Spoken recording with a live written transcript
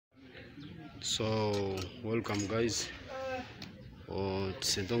So welcome guys on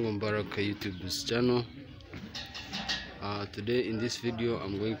Sentongo Mbaraka YouTube channel. Today in this video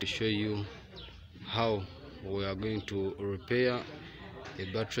I'm going to show you how we are going to repair a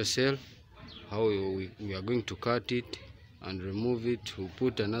battery cell, how we are going to cut it and remove it. We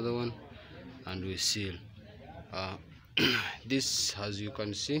put another one and we seal. This, as you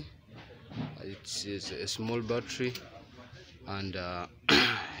can see, it's a small battery, and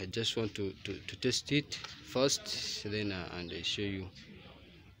I just want to test it first, then and I show you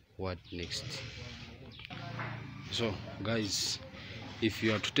what next. So guys, if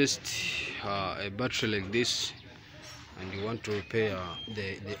you are to test a battery like this and you want to repair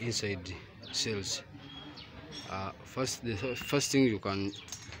the inside cells, the first thing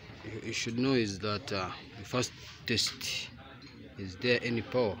you should know is that you first test, is there any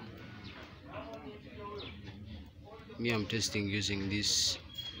power? Me, I'm testing using this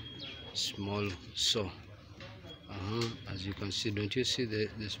small saw. As you can see, don't you see the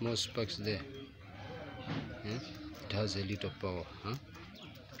small sparks there? It has a little power.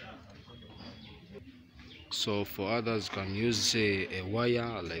 So for others, can use say a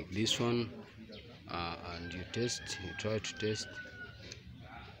wire like this one, and you try to test.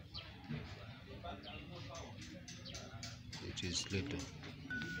 It is little.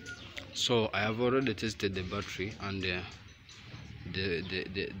 So I have already tested the battery, and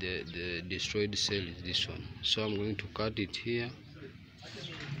the destroyed cell is this one. So I'm going to cut it here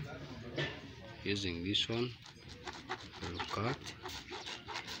using this one. I'll cut,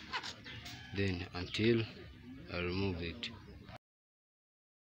 then until I remove it.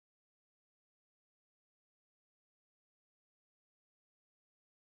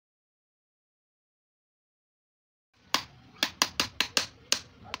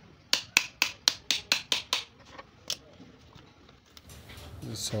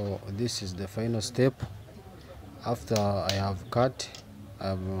 So this is the final step. After I have cut,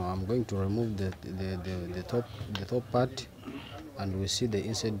 I'm going to remove the top part, and we see the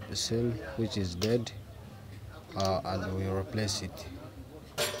inside cell which is dead, and we replace it.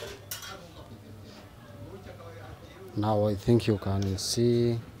 Now I think you can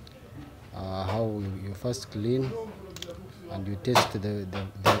see how you first clean and you test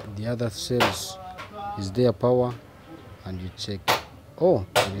the other cells. Is there power? And you check. Oh,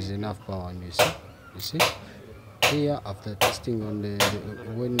 there is enough power, and you see here, after testing on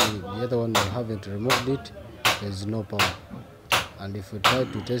when the other one we haven't removed it, there's no power. And if we try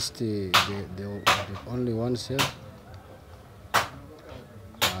to test the only one cell,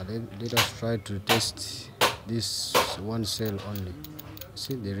 let us try to test this one cell only.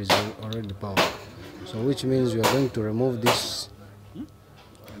 See, there is already power, so which means we are going to remove this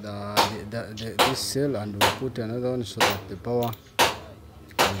this cell, and we put another one so that the power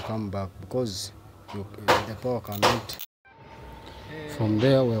will come back, because the power cannot. From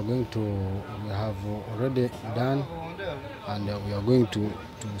there we have already done, and we are going to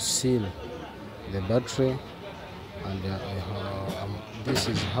seal the battery, and this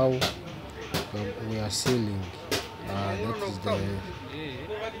is how we are sealing. That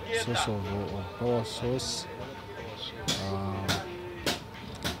is the source of power source.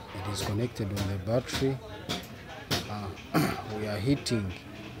 It is connected on the battery. We are heating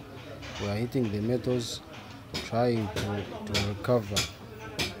the metals, trying to recover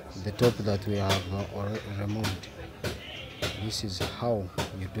the top that we have removed. This is how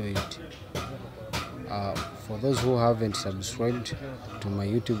you do it. For those who haven't subscribed to my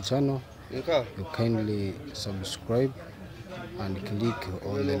YouTube channel, you kindly subscribe and click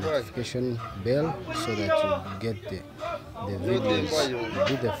on the notification bell so that you get the videos. You'll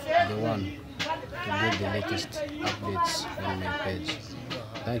be the one to get the latest updates on my page.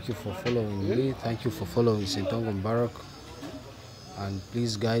 Thank you for following me. Thank you for following Sentongo Mbaraka. And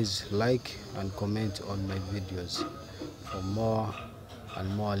please guys, like and comment on my videos for more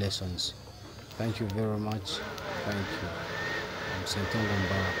and more lessons. Thank you very much. Thank you. I'm Sentongo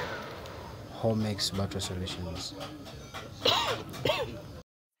Mbaraka, Homex Battery Solutions.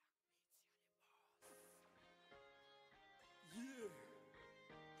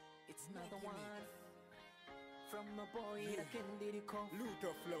 It's another one from my boy that can did it come.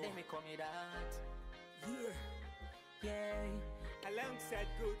 Luther Flow. Let me call me that. Yeah. Alongside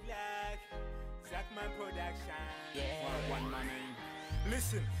Good Luck, Zachman Production. Yeah. One man name.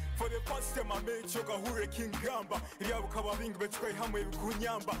 Listen, For the first time I met you gahure kingamba iliya bukaba bingi betwaye hamwe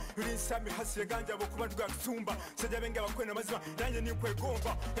bikunyamba uri nsami hasire ganja bokuba twakusumba sajya benga bakwena mazima nanje ni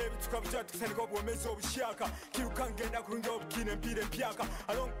kwegomba ebi tukabya tusaniko bwomezo obushaka kirukangenda kurunga obukine mpire pyaka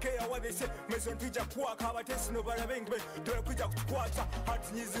I don't care what they say mezo ntija kwaka abatesi no barabengi dore kujya kutukwata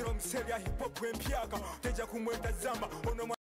hati nyiziro mseri ya hip hop empyaka teja kumwenda zamba ono